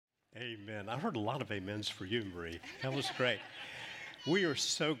Amen. I heard a lot of amens for you, Marie. That was great. We are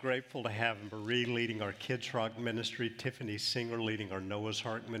so grateful to have Marie leading our Kids Rock ministry, Tiffany Singer leading our Noah's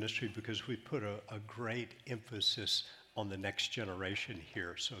Ark ministry, because we put a great emphasis on the next generation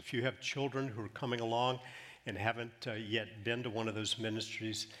here. So if you have children who are coming along and haven't yet been to one of those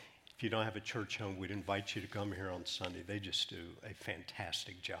ministries, if you don't have a church home, we'd invite you to come here on Sunday. They just do a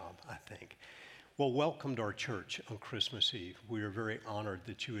fantastic job, I think. Well, welcome to our church on Christmas Eve. We are very honored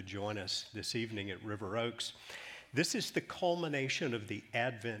that you would join us this evening at River Oaks. This is the culmination of the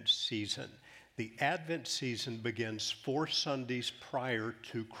Advent season. The Advent season begins 4 Sundays prior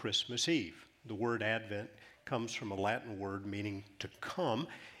to Christmas Eve. The word Advent comes from a Latin word meaning to come,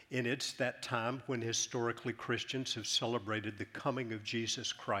 and it's that time when historically Christians have celebrated the coming of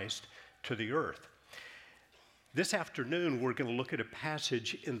Jesus Christ to the earth. This afternoon, we're going to look at a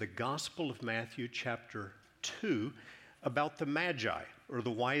passage in the Gospel of Matthew, chapter 2, about the Magi, or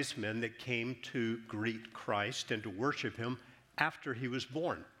the wise men that came to greet Christ and to worship him after he was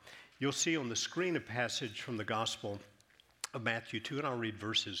born. You'll see on the screen a passage from the Gospel of Matthew 2, and I'll read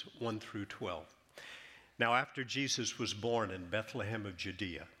verses 1 through 12. Now, after Jesus was born in Bethlehem of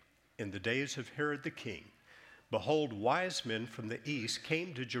Judea, in the days of Herod the king, behold, wise men from the east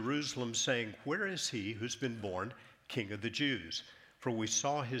came to Jerusalem, saying, "Where is he who's been born King of the Jews? For we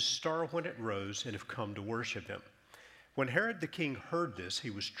saw his star when it rose and have come to worship him." When Herod the king heard this, he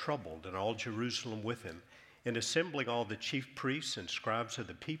was troubled, and all Jerusalem with him. And assembling all the chief priests and scribes of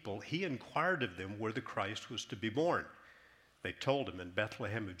the people, he inquired of them where the Christ was to be born. They told him, "In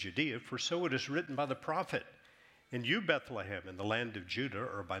Bethlehem of Judea, for so it is written by the prophet. And you, Bethlehem, in the land of Judah,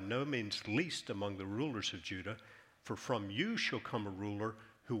 are by no means least among the rulers of Judah, for from you shall come a ruler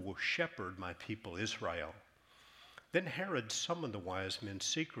who will shepherd my people Israel." Then Herod summoned the wise men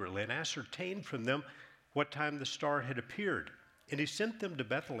secretly and ascertained from them what time the star had appeared. And he sent them to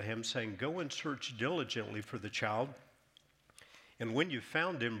Bethlehem, saying, "Go and search diligently for the child, and when you've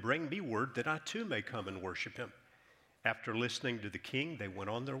found him, bring me word that I too may come and worship him." After listening to the king, they went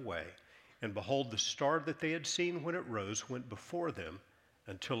on their way. And behold, the star that they had seen when it rose went before them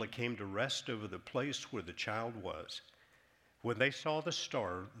until it came to rest over the place where the child was. When they saw the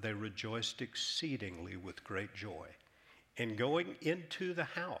star, they rejoiced exceedingly with great joy. And going into the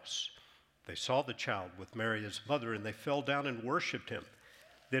house, they saw the child with Mary his mother, and they fell down and worshipped him.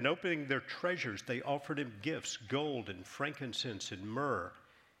 Then opening their treasures, they offered him gifts, gold and frankincense and myrrh.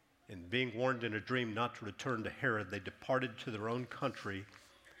 And being warned in a dream not to return to Herod, they departed to their own country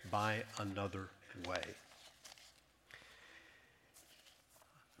by another way.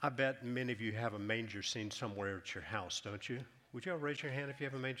 I bet many of you have a manger scene somewhere at your house, don't you? Would you all raise your hand if you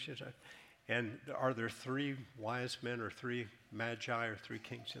have a manger scene? And are there 3 wise men or 3 magi or 3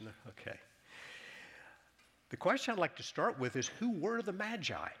 kings in there? Okay. The question I'd like to start with is, who were the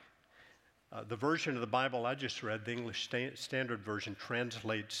magi? The version of the Bible I just read, the English Standard Version,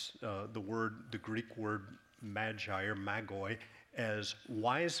 translates the Greek word magi or magoi as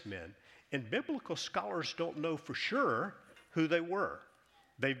wise men. And biblical scholars don't know for sure who they were.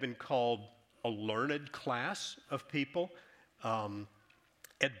 They've been called a learned class of people,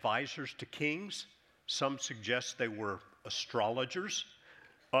 advisors to kings. Some suggest they were astrologers.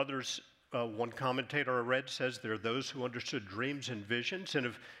 Others, one commentator I read says they're those who understood dreams and visions. And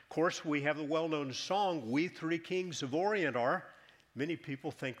of course, we have the well-known song, "We Three Kings of Orient Are." Many people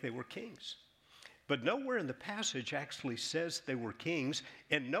think they were kings. But nowhere in the passage actually says they were kings,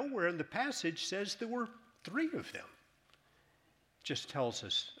 and nowhere in the passage says there were 3 of them. It just tells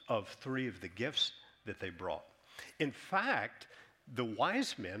us of 3 of the gifts that they brought. In fact, the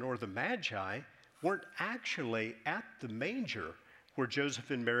wise men, or the magi, weren't actually at the manger where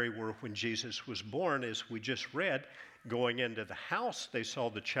Joseph and Mary were when Jesus was born. As we just read, going into the house, they saw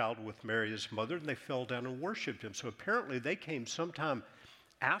the child with Mary his mother, and they fell down and worshiped him. So apparently they came sometime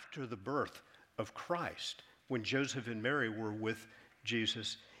after the birth of Christ, when Joseph and Mary were with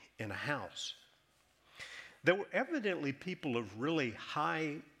Jesus in a house. They were evidently people of really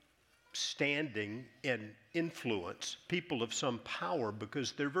high standing and influence, people of some power,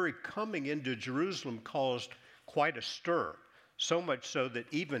 because their very coming into Jerusalem caused quite a stir, so much so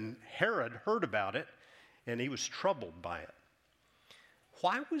that even Herod heard about it, and he was troubled by it.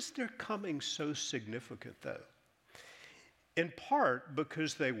 Why was their coming so significant, though? In part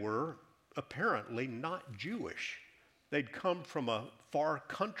because they were apparently not Jewish. They'd come from a far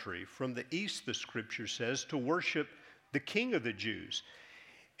country, from the east, the scripture says, to worship the King of the Jews.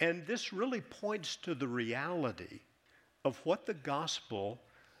 And this really points to the reality of what the gospel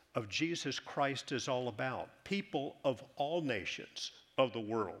of Jesus Christ is all about. People of all nations of the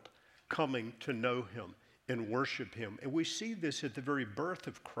world coming to know him and worship him. And we see this at the very birth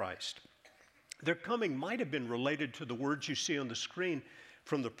of Christ. Their coming might have been related to the words you see on the screen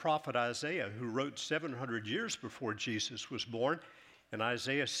from the prophet Isaiah, who wrote 700 years before Jesus was born. In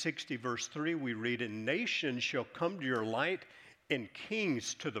Isaiah 60, verse 3, we read, "And nations shall come to your light, and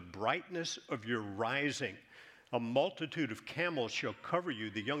kings to the brightness of your rising. A multitude of camels shall cover you,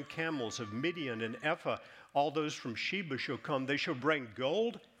 the young camels of Midian and Ephah. All those from Sheba shall come. They shall bring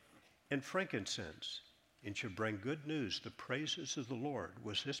gold and frankincense, and shall bring good news, the praises of the Lord."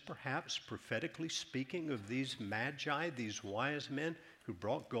 Was this perhaps prophetically speaking of these magi, these wise men who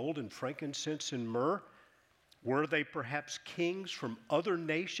brought gold and frankincense and myrrh? Were they perhaps kings from other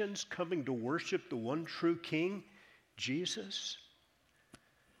nations coming to worship the one true King, Jesus?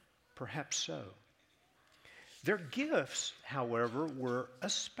 Perhaps so. Their gifts, however, were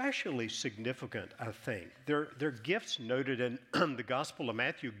especially significant, I think. Their gifts noted in the Gospel of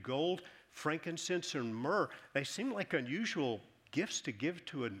Matthew, gold, frankincense, and myrrh, they seem like unusual gifts to give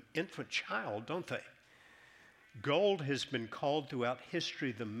to an infant child, don't they? Gold has been called throughout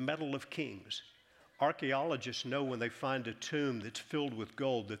history the metal of kings. Archaeologists know when they find a tomb that's filled with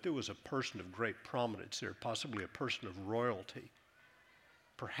gold that there was a person of great prominence there, possibly a person of royalty.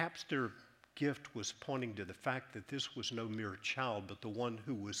 Perhaps their gift was pointing to the fact that this was no mere child, but the one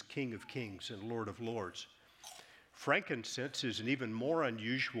who was King of Kings and Lord of Lords. Frankincense is an even more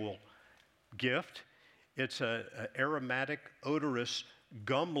unusual gift. It's an aromatic, odorous,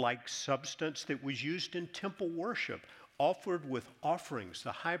 gum-like substance that was used in temple worship, offered with offerings.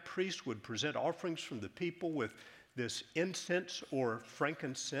 The high priest would present offerings from the people with this incense or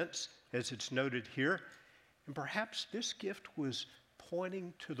frankincense, as it's noted here. And perhaps this gift was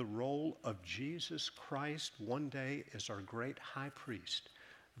pointing to the role of Jesus Christ one day as our great high priest,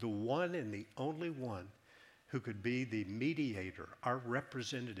 the one and the only one who could be the mediator, our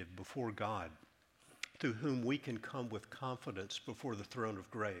representative before God, through whom we can come with confidence before the throne of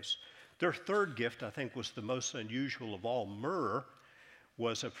grace. Their third gift, I think, was the most unusual of all. Myrrh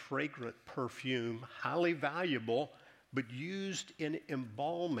was a fragrant perfume, highly valuable, but used in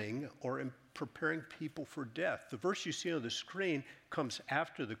embalming or in preparing people for death. The verse you see on the screen comes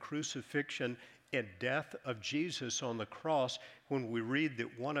after the crucifixion and death of Jesus on the cross, when we read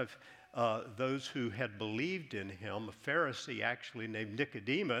that one of those who had believed in him, a Pharisee actually named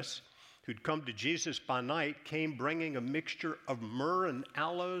Nicodemus, who'd come to Jesus by night, came bringing a mixture of myrrh and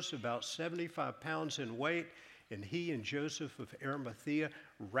aloes, about 75 pounds in weight, and he and Joseph of Arimathea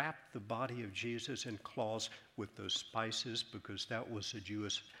wrapped the body of Jesus in cloths with those spices, because that was a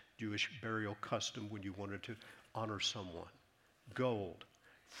Jewish burial custom when you wanted to honor someone. Gold,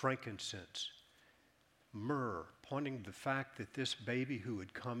 frankincense, myrrh, pointing to the fact that this baby who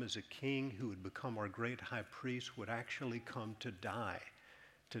would come as a king, who would become our great high priest, would actually come to die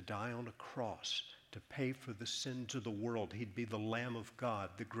on a cross, to pay for the sins of the world. He'd be the Lamb of God,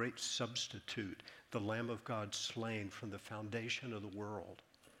 the great substitute, the Lamb of God slain from the foundation of the world,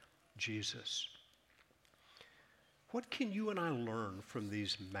 Jesus. What can you and I learn from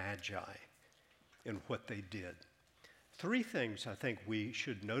these magi and what they did? Three things I think we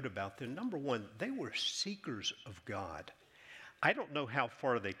should note about them. Number one, they were seekers of God. I don't know how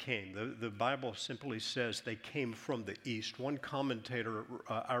far they came. The Bible simply says they came from the east. One commentator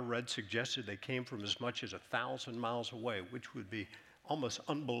I read suggested they came from as much as 1,000 miles away, which would be almost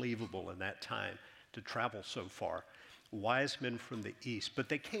unbelievable in that time to travel so far. Wise men from the east. But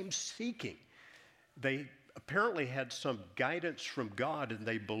they came seeking. They apparently had some guidance from God, and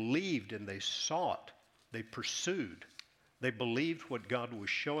they believed and they sought. They pursued. They believed what God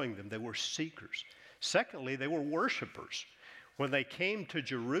was showing them. They were seekers. Secondly, they were worshipers. When they came to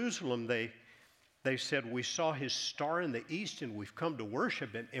Jerusalem, they said, "We saw his star in the east and we've come to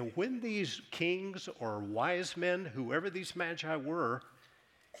worship him." And when these kings or wise men, whoever these magi were,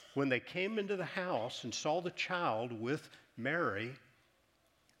 when they came into the house and saw the child with Mary,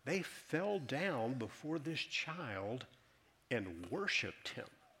 they fell down before this child and worshiped him.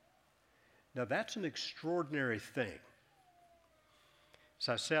 Now that's an extraordinary thing. As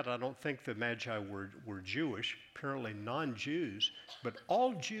I said, I don't think the Magi were Jewish, apparently non-Jews, but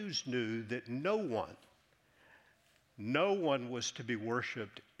all Jews knew that no one was to be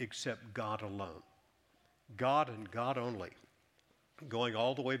worshiped except God alone. God and God only. Going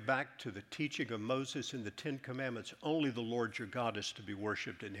all the way back to the teaching of Moses in the Ten Commandments, only the Lord your God is to be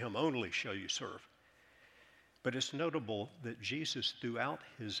worshiped, and him only shall you serve. But it's notable that Jesus, throughout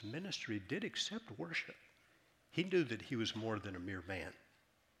his ministry, did accept worship. He knew that he was more than a mere man.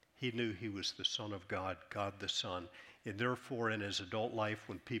 He knew he was the Son of God, God the Son. And therefore, in his adult life,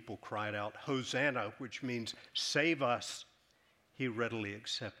 when people cried out, "Hosanna," which means save us, he readily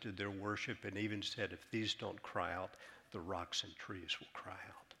accepted their worship and even said, if these don't cry out, the rocks and trees will cry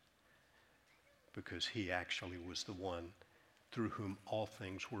out. Because he actually was the one through whom all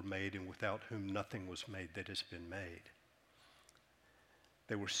things were made and without whom nothing was made that has been made.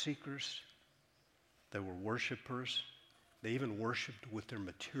 They were seekers. They were worshipers. They even worshiped with their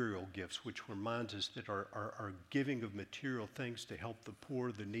material gifts, which reminds us that our giving of material things to help the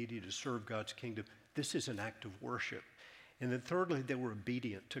poor, the needy, to serve God's kingdom, this is an act of worship. And then thirdly, they were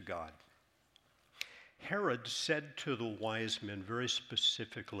obedient to God. Herod said to the wise men very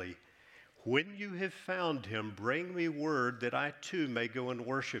specifically, when you have found him, bring me word that I too may go and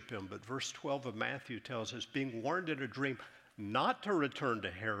worship him. But verse 12 of Matthew tells us, being warned in a dream not to return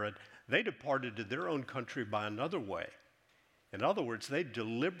to Herod, they departed to their own country by another way. In other words, they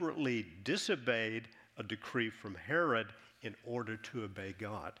deliberately disobeyed a decree from Herod in order to obey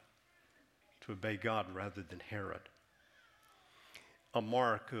God rather than Herod. A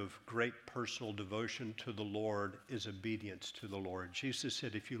mark of great personal devotion to the Lord is obedience to the Lord. Jesus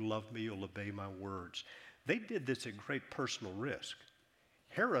said, if you love me, you'll obey my words. They did this at great personal risk.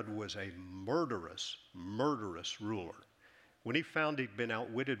 Herod was a murderous ruler. When he found he'd been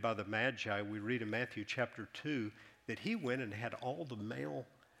outwitted by the Magi, we read in Matthew chapter 2 that he went and had all the male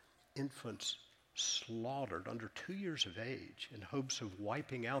infants slaughtered under 2 years of age in hopes of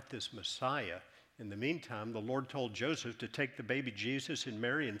wiping out this Messiah. In the meantime, the Lord told Joseph to take the baby Jesus and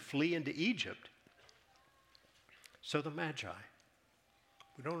Mary and flee into Egypt. So the Magi,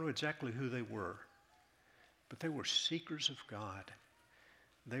 we don't know exactly who they were, but they were seekers of God.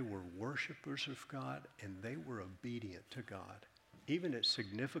 They were worshipers of God, and they were obedient to God, even at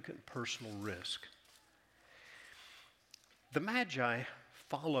significant personal risk. The Magi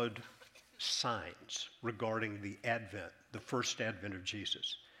followed signs regarding the advent, the first advent of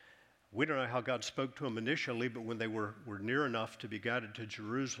Jesus. We don't know how God spoke to them initially, but when they were near enough to be guided to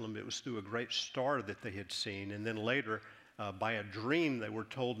Jerusalem, it was through a great star that they had seen. And then later, by a dream, they were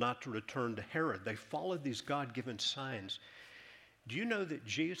told not to return to Herod. They followed these God-given signs. Do you know that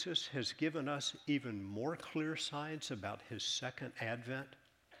Jesus has given us even more clear signs about his second advent?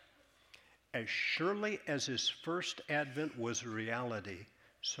 As surely as his first advent was a reality,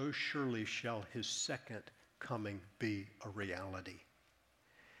 so surely shall his second coming be a reality.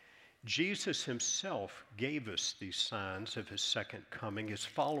 Jesus himself gave us these signs of his second coming. His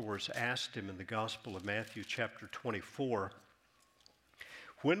followers asked him in the Gospel of Matthew chapter 24,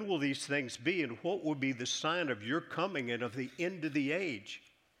 when will these things be, and what will be the sign of your coming and of the end of the age?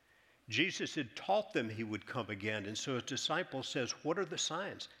 Jesus had taught them he would come again, and so his disciple says, what are the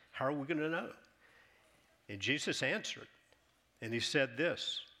signs? How are we going to know? And Jesus answered, and he said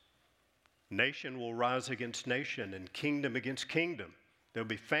this, nation will rise against nation and kingdom against kingdom. There'll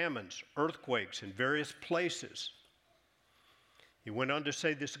be famines, earthquakes in various places. He went on to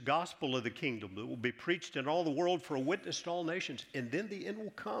say this gospel of the kingdom that will be preached in all the world for a witness to all nations, and then the end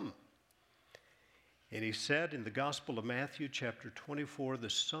will come. And he said in the Gospel of Matthew chapter 24, the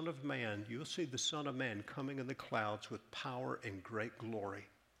Son of Man, you'll see the Son of Man coming in the clouds with power and great glory.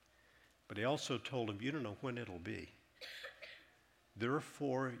 But he also told him, you don't know when it'll be.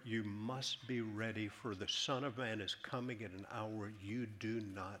 Therefore, you must be ready, for the Son of Man is coming at an hour you do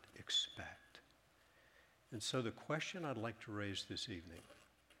not expect. And so the question I'd like to raise this evening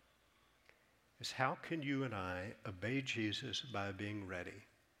is, how can you and I obey Jesus by being ready?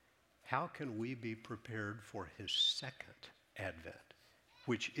 How can we be prepared for his second advent,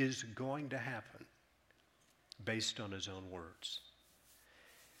 which is going to happen based on his own words?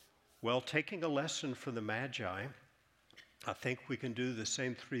 Well, taking a lesson from the Magi, I think we can do the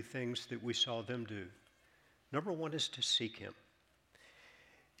same three things that we saw them do. Number one is to seek him.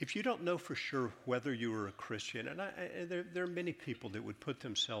 If you don't know for sure whether you are a Christian, and there are many people that would put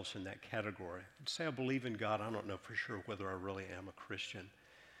themselves in that category and say, I believe in God, I don't know for sure whether I really am a Christian.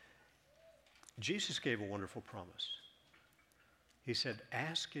 Jesus gave a wonderful promise. He said,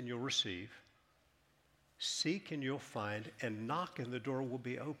 ask and you'll receive, seek and you'll find, and knock and the door will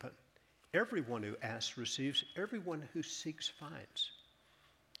be open. Everyone who asks receives, everyone who seeks finds.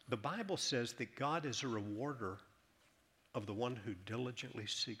 The Bible says that God is a rewarder of the one who diligently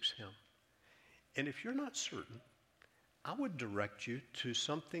seeks him. And if you're not certain, I would direct you to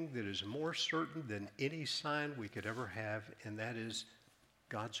something that is more certain than any sign we could ever have, and that is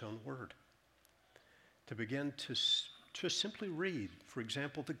God's own word. To begin to simply read, for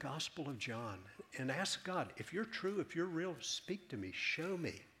example, the Gospel of John, and ask God, if you're true, if you're real, speak to me, show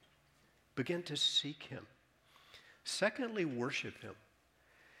me. Begin to seek him. Secondly, worship him.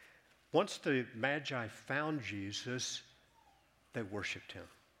 Once the Magi found Jesus, they worshiped him.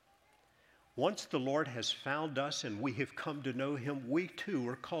 Once the Lord has found us and we have come to know him, we too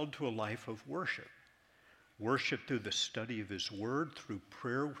are called to a life of worship. Worship through the study of his word, through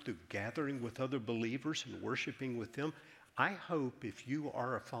prayer, through gathering with other believers and worshiping with them. I hope if you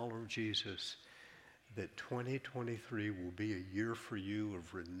are a follower of Jesus, that 2023 will be a year for you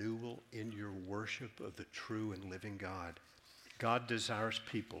of renewal in your worship of the true and living God. God desires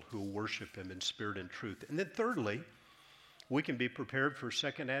people who worship him in spirit and truth. And then thirdly, we can be prepared for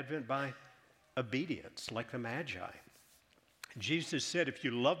Second Advent by obedience, like the Magi. Jesus said, if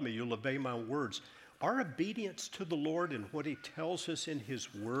you love me, you'll obey my words. Our obedience to the Lord and what he tells us in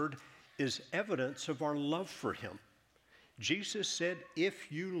his word is evidence of our love for him. Jesus said,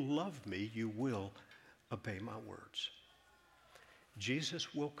 if you love me, you will obey my words.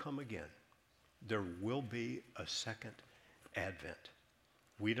 Jesus will come again. There will be a second Advent.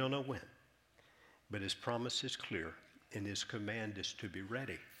 We don't know when, but his promise is clear and his command is to be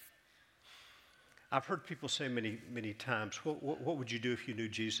ready. I've heard people say many, many times, what would you do if you knew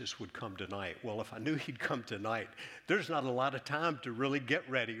Jesus would come tonight? Well, if I knew he'd come tonight, there's not a lot of time to really get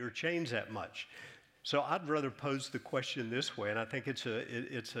ready or change that much. So I'd rather pose the question this way, and I think it's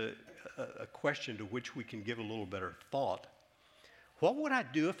a question to which we can give a little better thought. What would I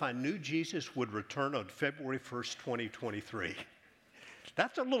do if I knew Jesus would return on February 1st, 2023?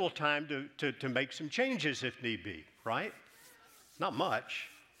 That's a little time to make some changes if need be, right? Not much,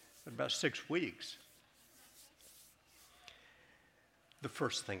 but about 6 weeks. The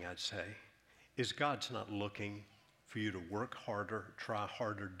first thing I'd say is God's not looking for you to work harder, try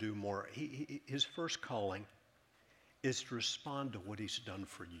harder, do more. His first calling is to respond to what he's done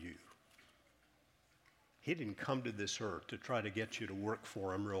for you. He didn't come to this earth to try to get you to work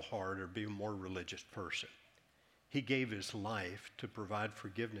for him real hard or be a more religious person. He gave his life to provide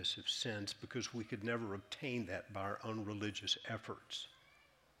forgiveness of sins because we could never obtain that by our own religious efforts.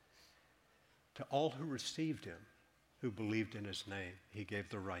 To all who received him, who believed in his name, he gave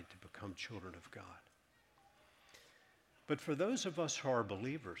the right to become children of God. But for those of us who are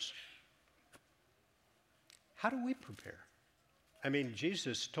believers, how do we prepare? I mean,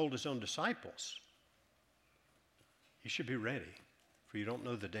 Jesus told his own disciples, you should be ready, for you don't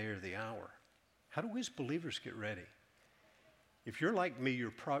know the day or the hour. How do we as believers get ready? If you're like me,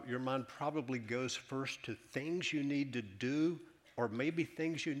 your mind probably goes first to things you need to do or maybe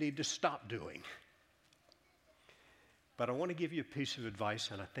things you need to stop doing. But I want to give you a piece of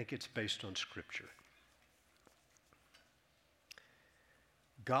advice, and I think it's based on Scripture.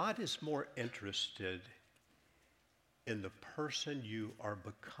 God is more interested in the person you are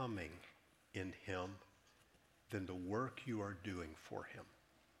becoming in him than the work you are doing for him.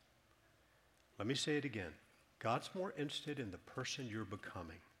 Let me say it again. God's more interested in the person you're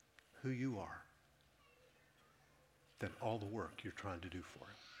becoming, who you are, than all the work you're trying to do for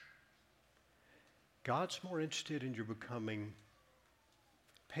him. God's more interested in your becoming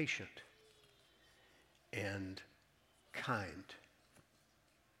patient and kind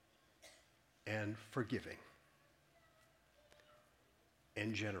and forgiving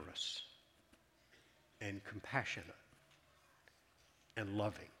and generous and compassionate and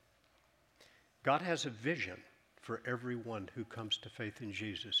loving. God has a vision for everyone who comes to faith in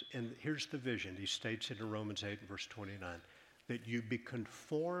Jesus. And here's the vision. He states it in Romans 8 and verse 29, that you be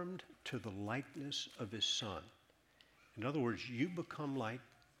conformed to the likeness of his Son. In other words, you become like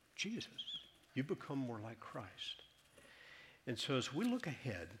Jesus. You become more like Christ. And so as we look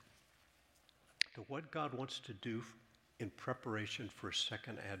ahead to what God wants to do in preparation for a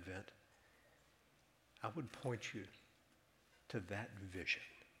second Advent, I would point you to that vision,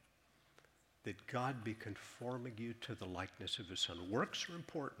 that God be conforming you to the likeness of his Son. Works are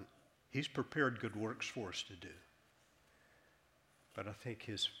important. He's prepared good works for us to do. But I think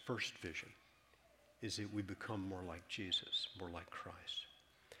his first vision is that we become more like Jesus, more like Christ.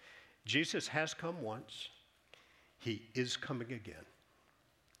 Jesus has come once. He is coming again.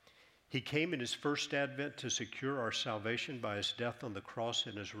 He came in his first advent to secure our salvation by his death on the cross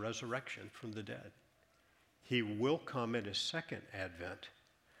and his resurrection from the dead. He will come in his second advent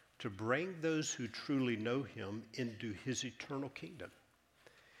to bring those who truly know him into his eternal kingdom.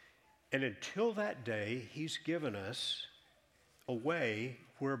 And until that day, he's given us a way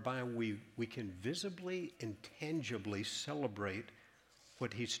whereby we can visibly and tangibly celebrate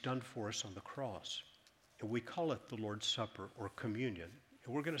what he's done for us on the cross. And we call it the Lord's Supper or communion.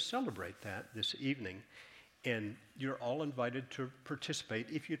 And we're going to celebrate that this evening. And you're all invited to participate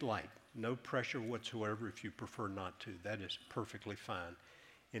if you'd like. No pressure whatsoever if you prefer not to. That is perfectly fine.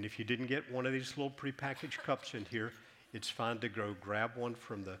 And if you didn't get one of these little prepackaged cups in here, it's fine to go grab one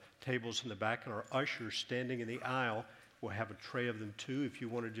from the tables in the back, and our ushers standing in the aisle We'll have a tray of them too. If you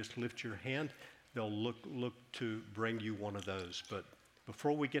want to just lift your hand, they'll look to bring you one of those. But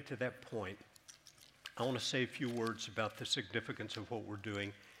before we get to that point, I want to say a few words about the significance of what we're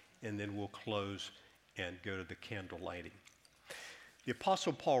doing, and then we'll close and go to the candle lighting. The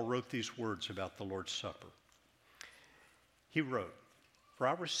Apostle Paul wrote these words about the Lord's Supper. He wrote, "For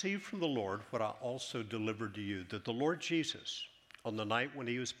I received from the Lord what I also delivered to you, that the Lord Jesus, on the night when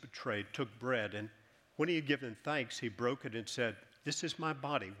he was betrayed, took bread, and when he had given thanks, he broke it and said, 'This is my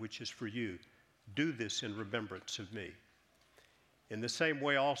body, which is for you. Do this in remembrance of me.' In the same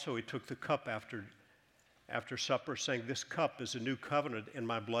way also he took the cup after supper, saying, 'This cup is a new covenant in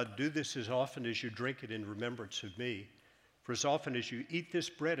my blood. Do this as often as you drink it in remembrance of me. For as often as you eat this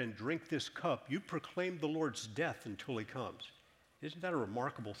bread and drink this cup, you proclaim the Lord's death until he comes.'" Isn't that a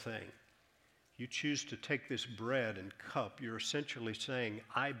remarkable thing? You choose to take this bread and cup, you're essentially saying,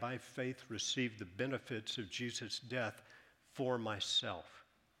 I, by faith, receive the benefits of Jesus' death for myself.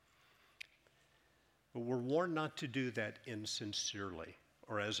 But we're warned not to do that insincerely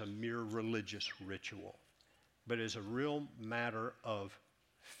or as a mere religious ritual, but as a real matter of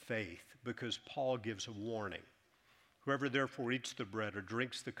faith, because Paul gives a warning. "Whoever therefore eats the bread or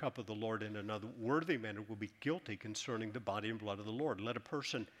drinks the cup of the Lord in another worthy manner will be guilty concerning the body and blood of the Lord. Let a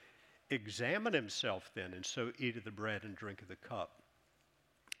person examine himself then, and so eat of the bread and drink of the cup."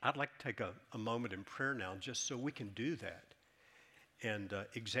 I'd like to take a moment in prayer now just so we can do that and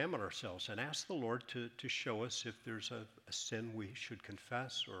examine ourselves and ask the Lord to show us if there's a sin we should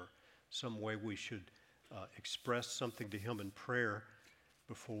confess or some way we should express something to him in prayer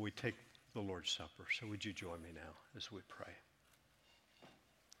before we take the Lord's Supper. So would you join me now as we pray?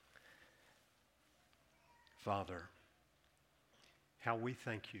 Father, how we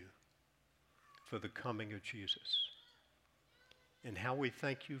thank you for the coming of Jesus, and how we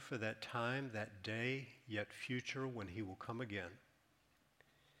thank you for that time, that day, yet future, when he will come again.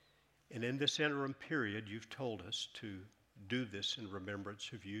 And in this interim period, you've told us to do this in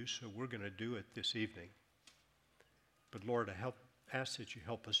remembrance of you, so we're going to do it this evening. But Lord, I ask that you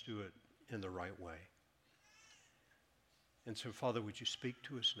help us do it in the right way. And so, Father, would you speak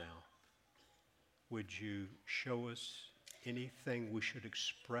to us now? Would you show us anything we should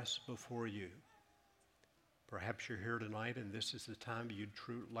express before you? Perhaps you're here tonight and this is the time you'd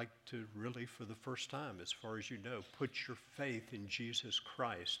like to really, for the first time, as far as you know, put your faith in Jesus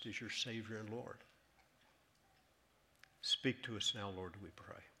Christ as your Savior and Lord. Speak to us now, Lord, we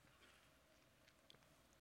pray.